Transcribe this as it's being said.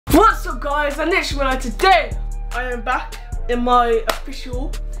So guys, and literally today I am back in my official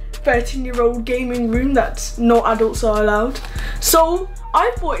 13-year-old gaming room that no adults are allowed. So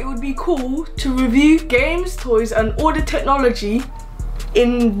I thought it would be cool to review games, toys and all the technology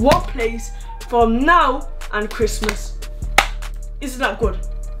in one place from now and Christmas. Isn't that good?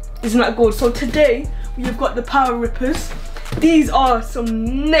 Isn't that good? So today we've got the Power Rippers. These are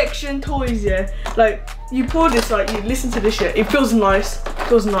some next-gen toys, yeah. Like, you pull this, like, you listen to this shit. It feels nice. It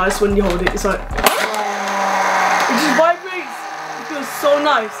feels nice when you hold it. It's like, it just vibrates. It feels so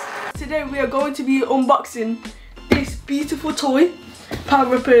nice. Today we are going to be unboxing this beautiful toy, Power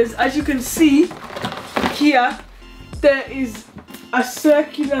Rippers. As you can see here, there is a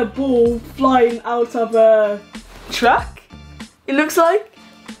circular ball flying out of a track. It looks like,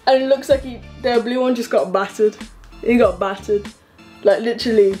 and it looks like the blue one just got battered. He got battered, like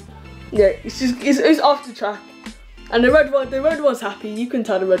literally. Yeah, it's off the track, and the red one's happy. You can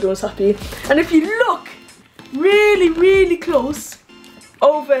tell the red one's happy. And if you look really close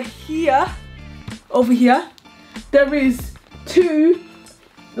over here, there is two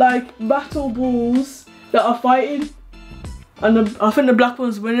like battle balls that are fighting, and I think the black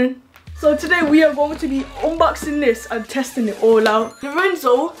one's winning. So today we are going to be unboxing this and testing it all out.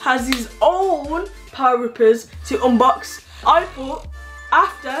 Lorenzo has his own Power Rippers to unbox. I thought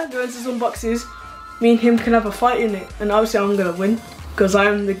after Lorenzo's unboxes, me and him can have a fight in it, and obviously I'm gonna win because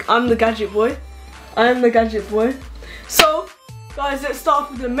I'm the gadget boy. I am the gadget boy. So guys, let's start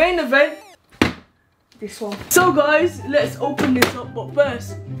off with the main event. This one. So guys, let's open this up. But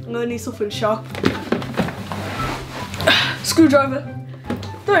first, I'm gonna need something sharp. Screwdriver.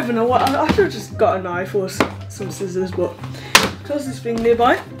 Don't even know what. I should have just got a knife or some scissors, but close this thing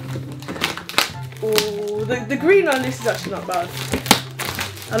nearby. Oh, the green on this is actually not bad.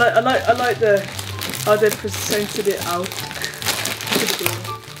 I like how they presented it out.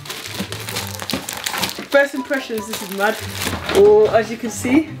 First impressions, this is mad. Oh, as you can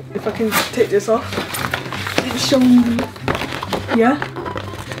see, if I can take this off, it's showing, yeah,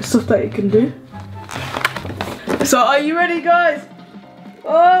 the stuff that it can do. So are you ready, guys?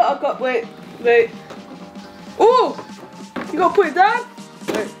 Oh, I've got, wait. Oh, you gotta put it down.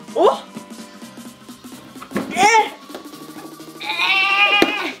 Wait. Oh.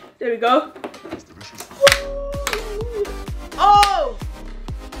 There we go. Oh!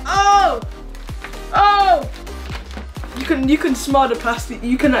 You can smell the plastic.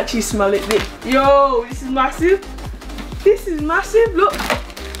 You can actually smell it. Yo, this is massive. This is massive. Look,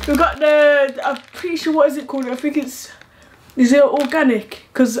 we got the. I'm pretty sure, what is it called? I think is it organic?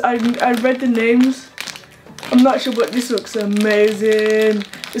 Because I read the names. I'm not sure, but this looks amazing.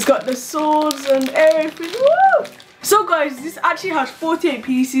 It's got the swords and everything. Woo! So guys, this actually has 48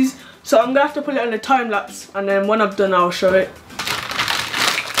 pieces, so I'm gonna have to put it on a time lapse, and then when I've done, I'll show it.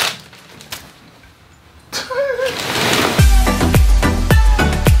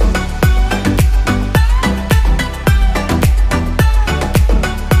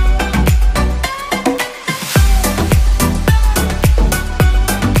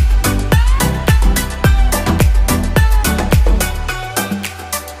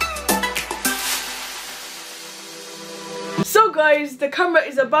 So guys, the camera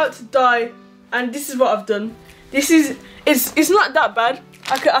is about to die, and this is what I've done. It's not that bad.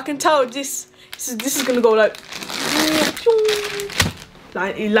 I can tell this is gonna go like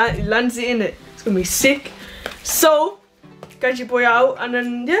it lands it in it. It's gonna be sick. So gadget boy out, and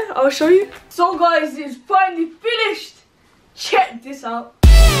then yeah, I'll show you. So guys, it's finally finished. Check this out.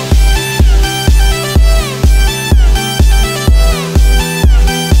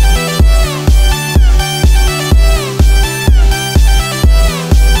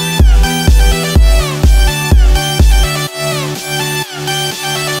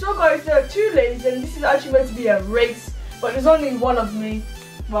 And this is actually meant to be a race, but there's only one of me.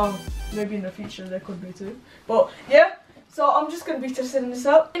 Well, maybe in the future there could be two, but yeah, so I'm just going to be testing this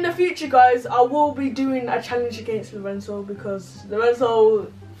out. In the future, guys, I will be doing a challenge against Lorenzo, because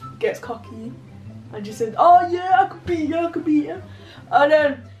Lorenzo gets cocky and just said, oh yeah, I could beat you, and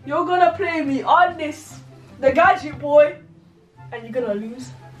then you're gonna play me on this, the gadget boy, and you're gonna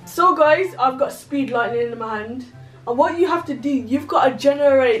lose. So guys, I've got speed lightning in my hand, and what you have to do, you've got to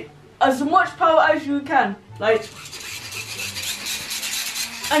generate as much power as you can, like,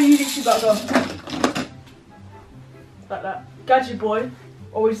 and you literally got to go like that. Gadget boy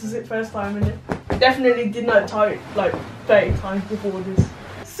always does it first time, innit? Definitely did not try it like 30 times before this.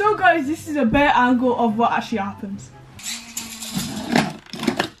 So guys, this is a better angle of what actually happens.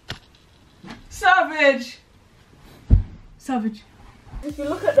 Savage! Savage. If you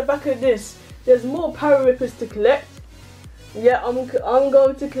look at the back of this, there's more Power Rippers to collect. Yeah, I'm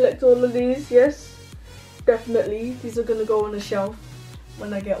going to collect all of these. Yes, definitely. These are gonna go on a shelf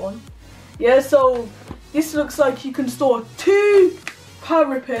when I get one. Yeah, so this looks like you can store 2 Power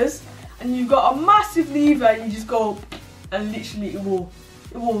Rippers, and you've got a massive lever, and you just go, and literally it will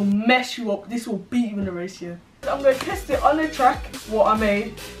mess you up. This will beat you in the race here. I'm going to test it on the track, what I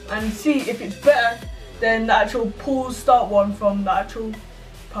made, and see if it's better than the actual pull start one from the actual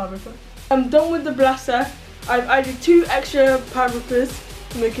Power Ripper. I'm done with the blaster. I've added 2 extra Power Rippers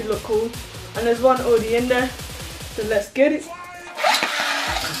to make it look cool, and there's one already in there, so let's get it.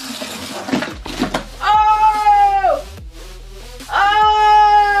 Oh!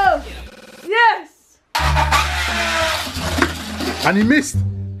 Oh! Yes! And he missed!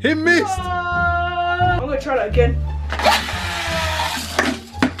 He missed! I'm gonna try that again.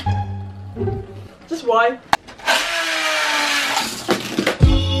 Just why?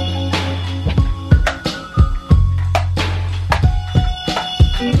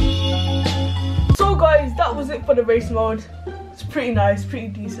 So guys, that was it for the race mode. It's pretty nice, pretty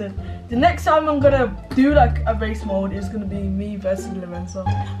decent. The next time I'm gonna do like a race mode is gonna be me versus Lorenzo.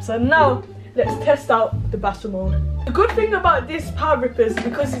 So now let's test out the battle mode. The good thing about this Power Ripper is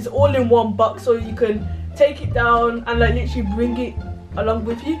because it's all in one box, so you can take it down and like literally bring it along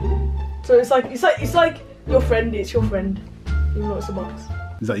with you. So it's like your friend. It's your friend. Even though it's a box.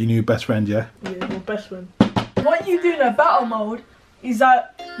 Is that your new best friend? Yeah. Yeah, your best friend. What you do in a battle mode is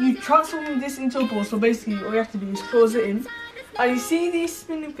that you transform this into a ball. So basically, all you have to do is close it in, and you see these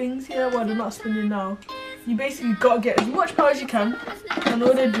spinning things here. Well, they're not spinning now. You basically gotta get as much power as you can, and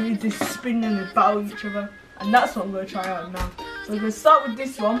all they do is just spin and they battle each other. And that's what I'm gonna try out now. So I'm gonna start with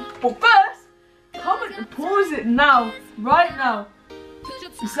this one, but first, comment and pause it now, right now.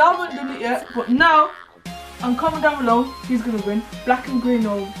 You still haven't done it yet, but now, and comment down below who's gonna win, black and green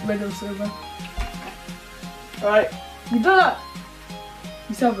or red or silver. Alright, you done that?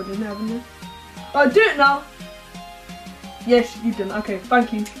 You still haven't done it, haven't you? Alright, do it now. Yes, you've done. Okay,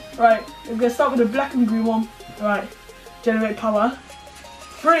 thank you. Right, we're gonna start with the black and green one. Right, generate power.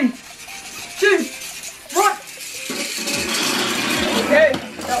 3, 2, 1. Okay,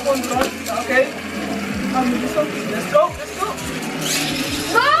 that one's done. Okay, this one. Let's go. Let's go.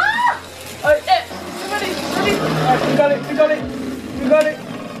 Ah! Alright, yeah. Ready? Alright, we got it. We got it.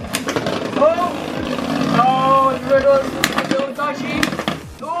 Oh, the red one. The old dodgy.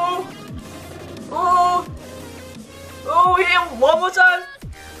 Oh, yeah, one more time.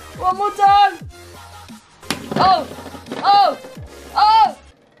 Oh.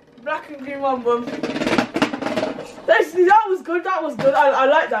 Black and green one. That was good. I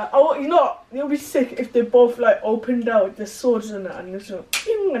like that. You know what? It'll be sick if they both like opened out the swords and that, and just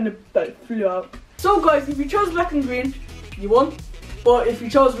and they like flew out. So guys, if you chose black and green, you won. But if you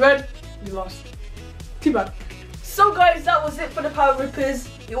chose red, you lost. Too bad. So guys, that was it for the Power Rippers.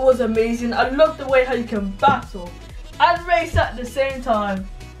 It was amazing. I love the way how you can battle and race at the same time.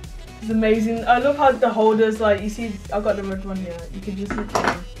 It's amazing. I love how the holders, like you see, I got the red one here. You can just look at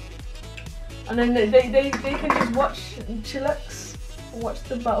them. And then they can just watch and chillax and watch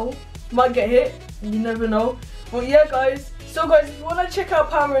the battle. Might get hit, you never know. But yeah guys, so guys, if you want to check out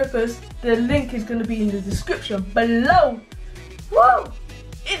Power Rippers, the link is going to be in the description below. Whoa!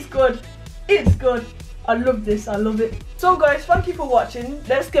 It's good. I love this, I love it. So guys, thank you for watching.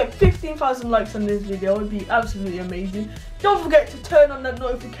 Let's get 15,000 likes on this video. It would be absolutely amazing. Don't forget to turn on that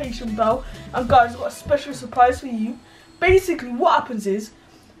notification bell. And guys, I've got a special surprise for you. Basically, what happens is,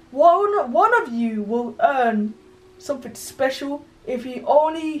 one of you will earn something special. If you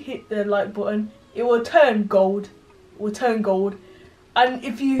only hit the like button, it will turn gold. And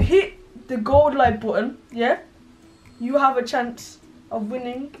if you hit the gold like button, yeah, you have a chance of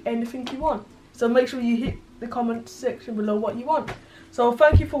winning anything you want. So make sure you hit the comment section below what you want. So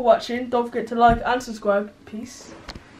thank you for watching. Don't forget to like and subscribe. Peace.